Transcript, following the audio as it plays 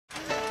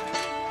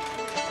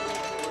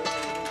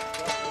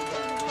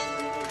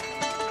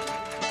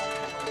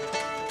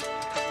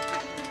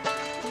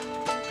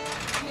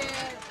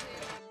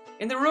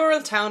In the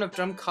rural town of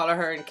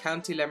Drumcollagher in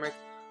County Limerick,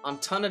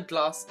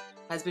 Glas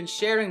has been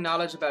sharing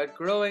knowledge about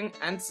growing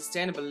and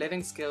sustainable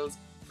living skills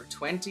for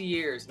 20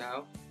 years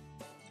now.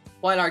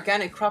 While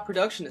organic crop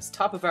production is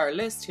top of our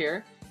list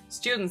here,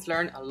 students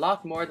learn a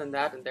lot more than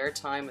that in their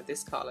time at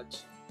this college.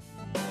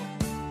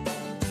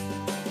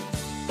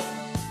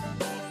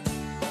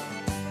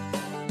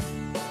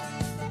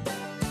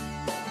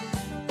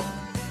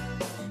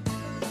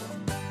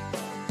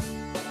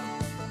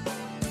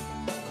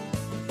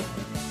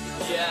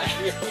 Yeah.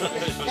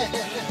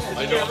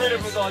 I know. Rid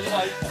of it all,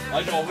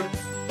 I know.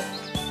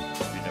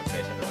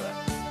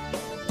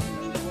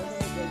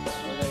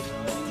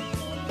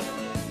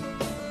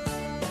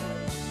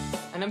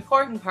 An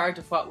important part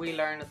of what we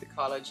learn at the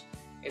college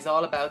is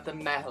all about the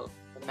mehel.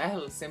 The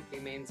mehel simply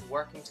means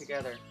working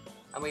together,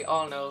 and we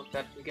all know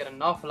that we get an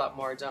awful lot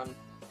more done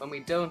when we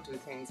don't do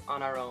things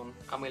on our own,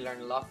 and we learn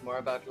a lot more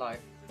about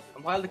life.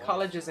 And while the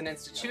college is an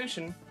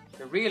institution,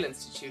 the real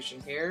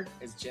institution here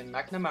is Jim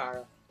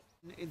McNamara.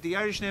 The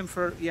Irish name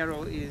for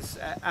yarrow is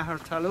Ahar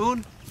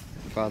Talún,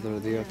 Father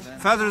of the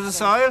earth. Father of the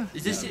soil.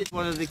 Is this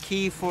one of the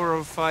key 4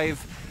 or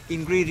 5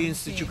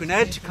 ingredients that you can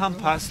add to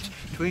compost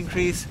to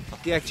increase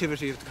the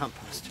activity of the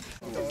compost?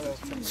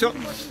 So,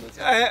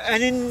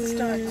 and in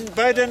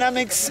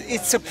biodynamics,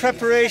 it's a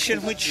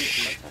preparation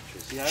which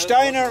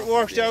Steiner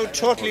worked out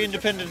totally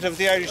independent of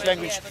the Irish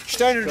language.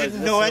 Steiner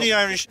didn't know any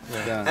Irish.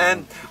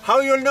 How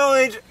you'll know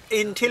it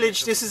in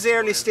tillage, this is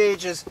early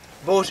stages,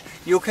 but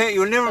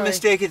you'll never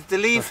mistake it. The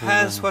leaf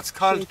has what's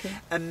called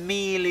a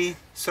mealy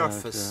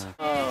surface.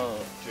 Oh,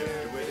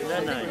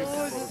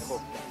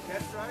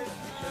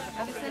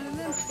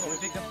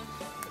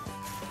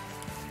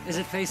 Is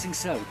it facing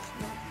south?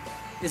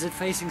 Is it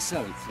facing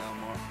south? No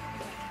more.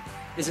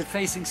 Is it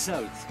facing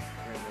south?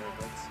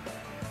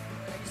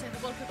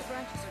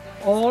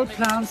 All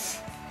plants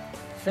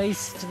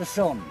face to the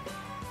sun.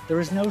 There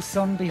is no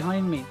sun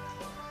behind me.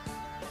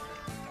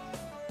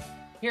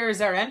 Here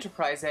is our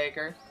enterprise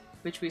acre,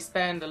 which we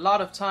spend a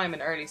lot of time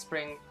in early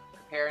spring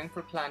preparing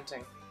for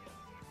planting.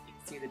 You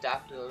can see the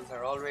daffodils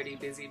are already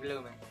busy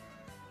blooming.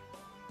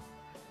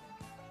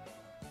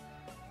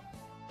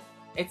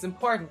 It's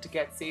important to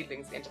get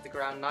seedlings into the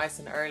ground nice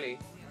and early.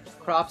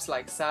 Crops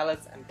like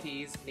salads and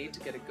peas need to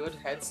get a good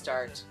head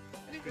start.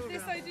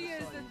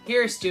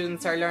 Here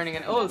students are learning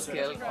an old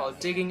skill called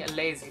digging a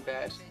lazy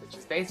bed, which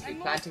is basically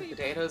planting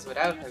potatoes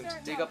without having to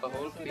dig up a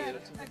whole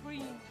field.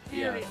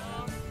 yeah.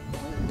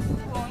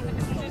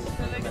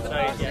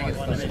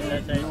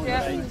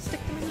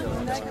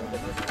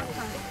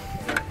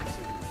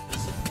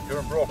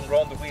 You're broken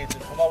around the weeds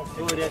and come out.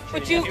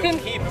 But you can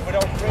keep it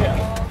without prayer.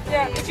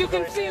 Yeah, but you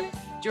can feel it.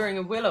 During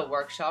a willow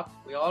workshop,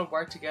 we all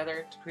worked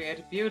together to create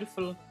a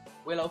beautiful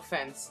willow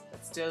fence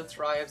that still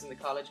thrives in the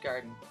college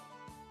garden.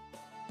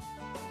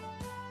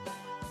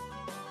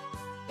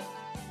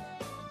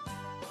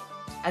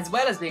 As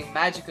well as being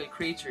magical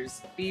creatures,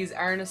 bees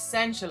are an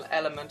essential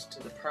element to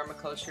the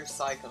permaculture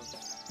cycle.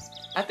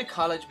 At the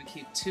college we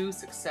keep 2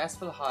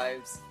 successful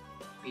hives.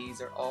 Bees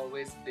are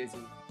always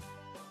busy.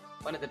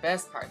 One of the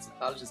best parts of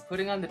college is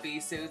putting on the bee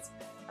suits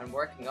and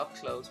working up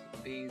close with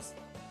the bees,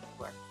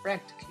 who are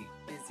frantically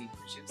busy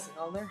producing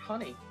all their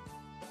honey.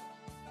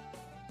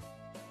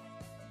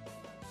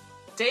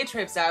 Day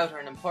trips out are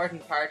an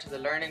important part of the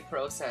learning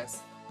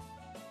process.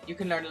 You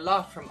can learn a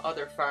lot from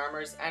other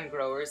farmers and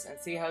growers and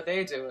see how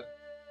they do it.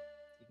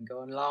 You can go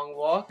on long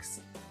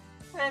walks,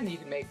 and you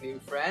can make new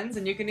friends,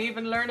 and you can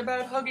even learn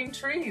about hugging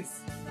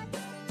trees.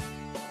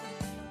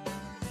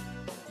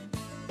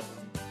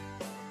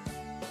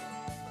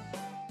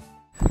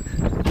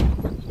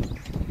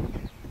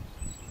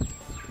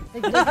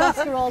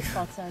 What's your old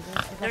spots, Andrew?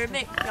 They're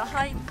mixed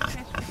behind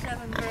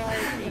 57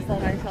 varieties,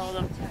 I call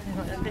them.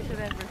 A bit of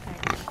everything.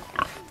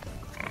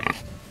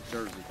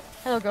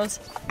 Hello, girls.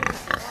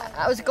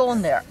 How's it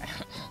going there?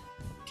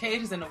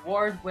 Kate is an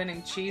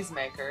award-winning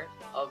cheesemaker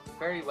of the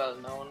very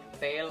well-known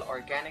Vale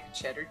organic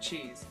cheddar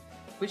cheese,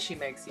 which she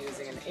makes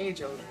using an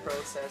age-old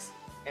process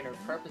in her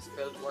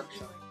purpose-built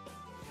workshop.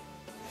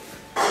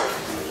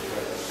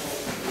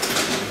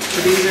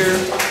 So these are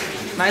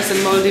nice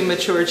and mouldy,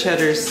 mature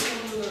cheddars.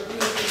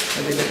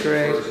 And they look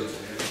great.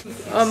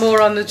 I'm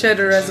more on the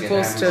cheddar as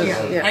opposed to...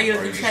 Yeah. I use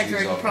the cheddar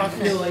in the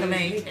process to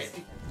make it.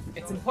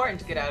 It's important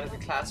to get out of the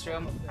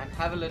classroom and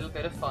have a little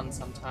bit of fun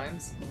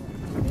sometimes.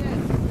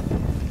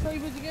 Sorry,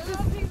 would you get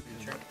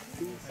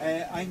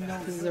that? I know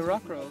this is a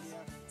rock rose.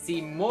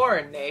 See more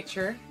in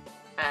nature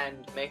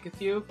and make a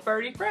few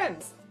furry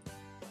friends.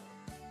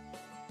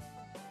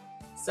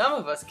 Some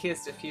of us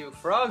kissed a few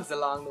frogs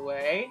along the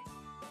way,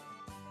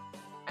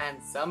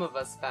 and some of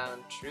us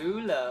found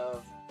true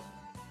love.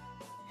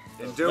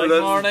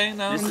 Good morning.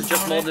 This is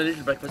just more the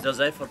little breakfast as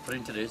I for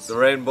into this. The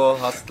Rainbow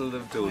Hostel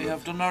of Doolin. We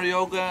have done our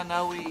yoga and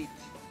now we eat.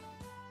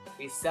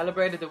 We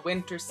celebrated the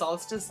winter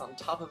solstice on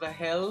top of a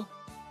hill.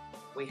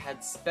 We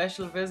had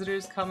special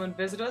visitors come and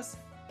visit us.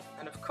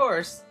 And of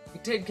course, we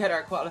did get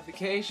our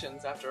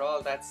qualifications after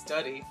all that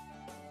study.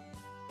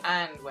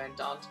 And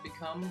went on to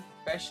become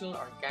professional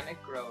organic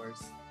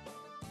growers.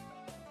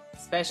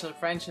 Special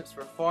friendships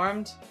were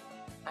formed.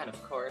 And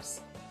of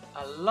course,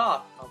 a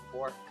lot of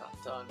work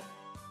got done.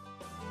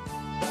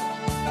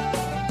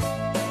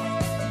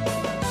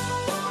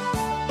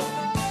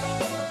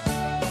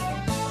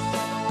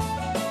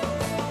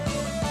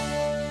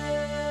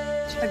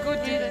 A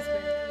good deal.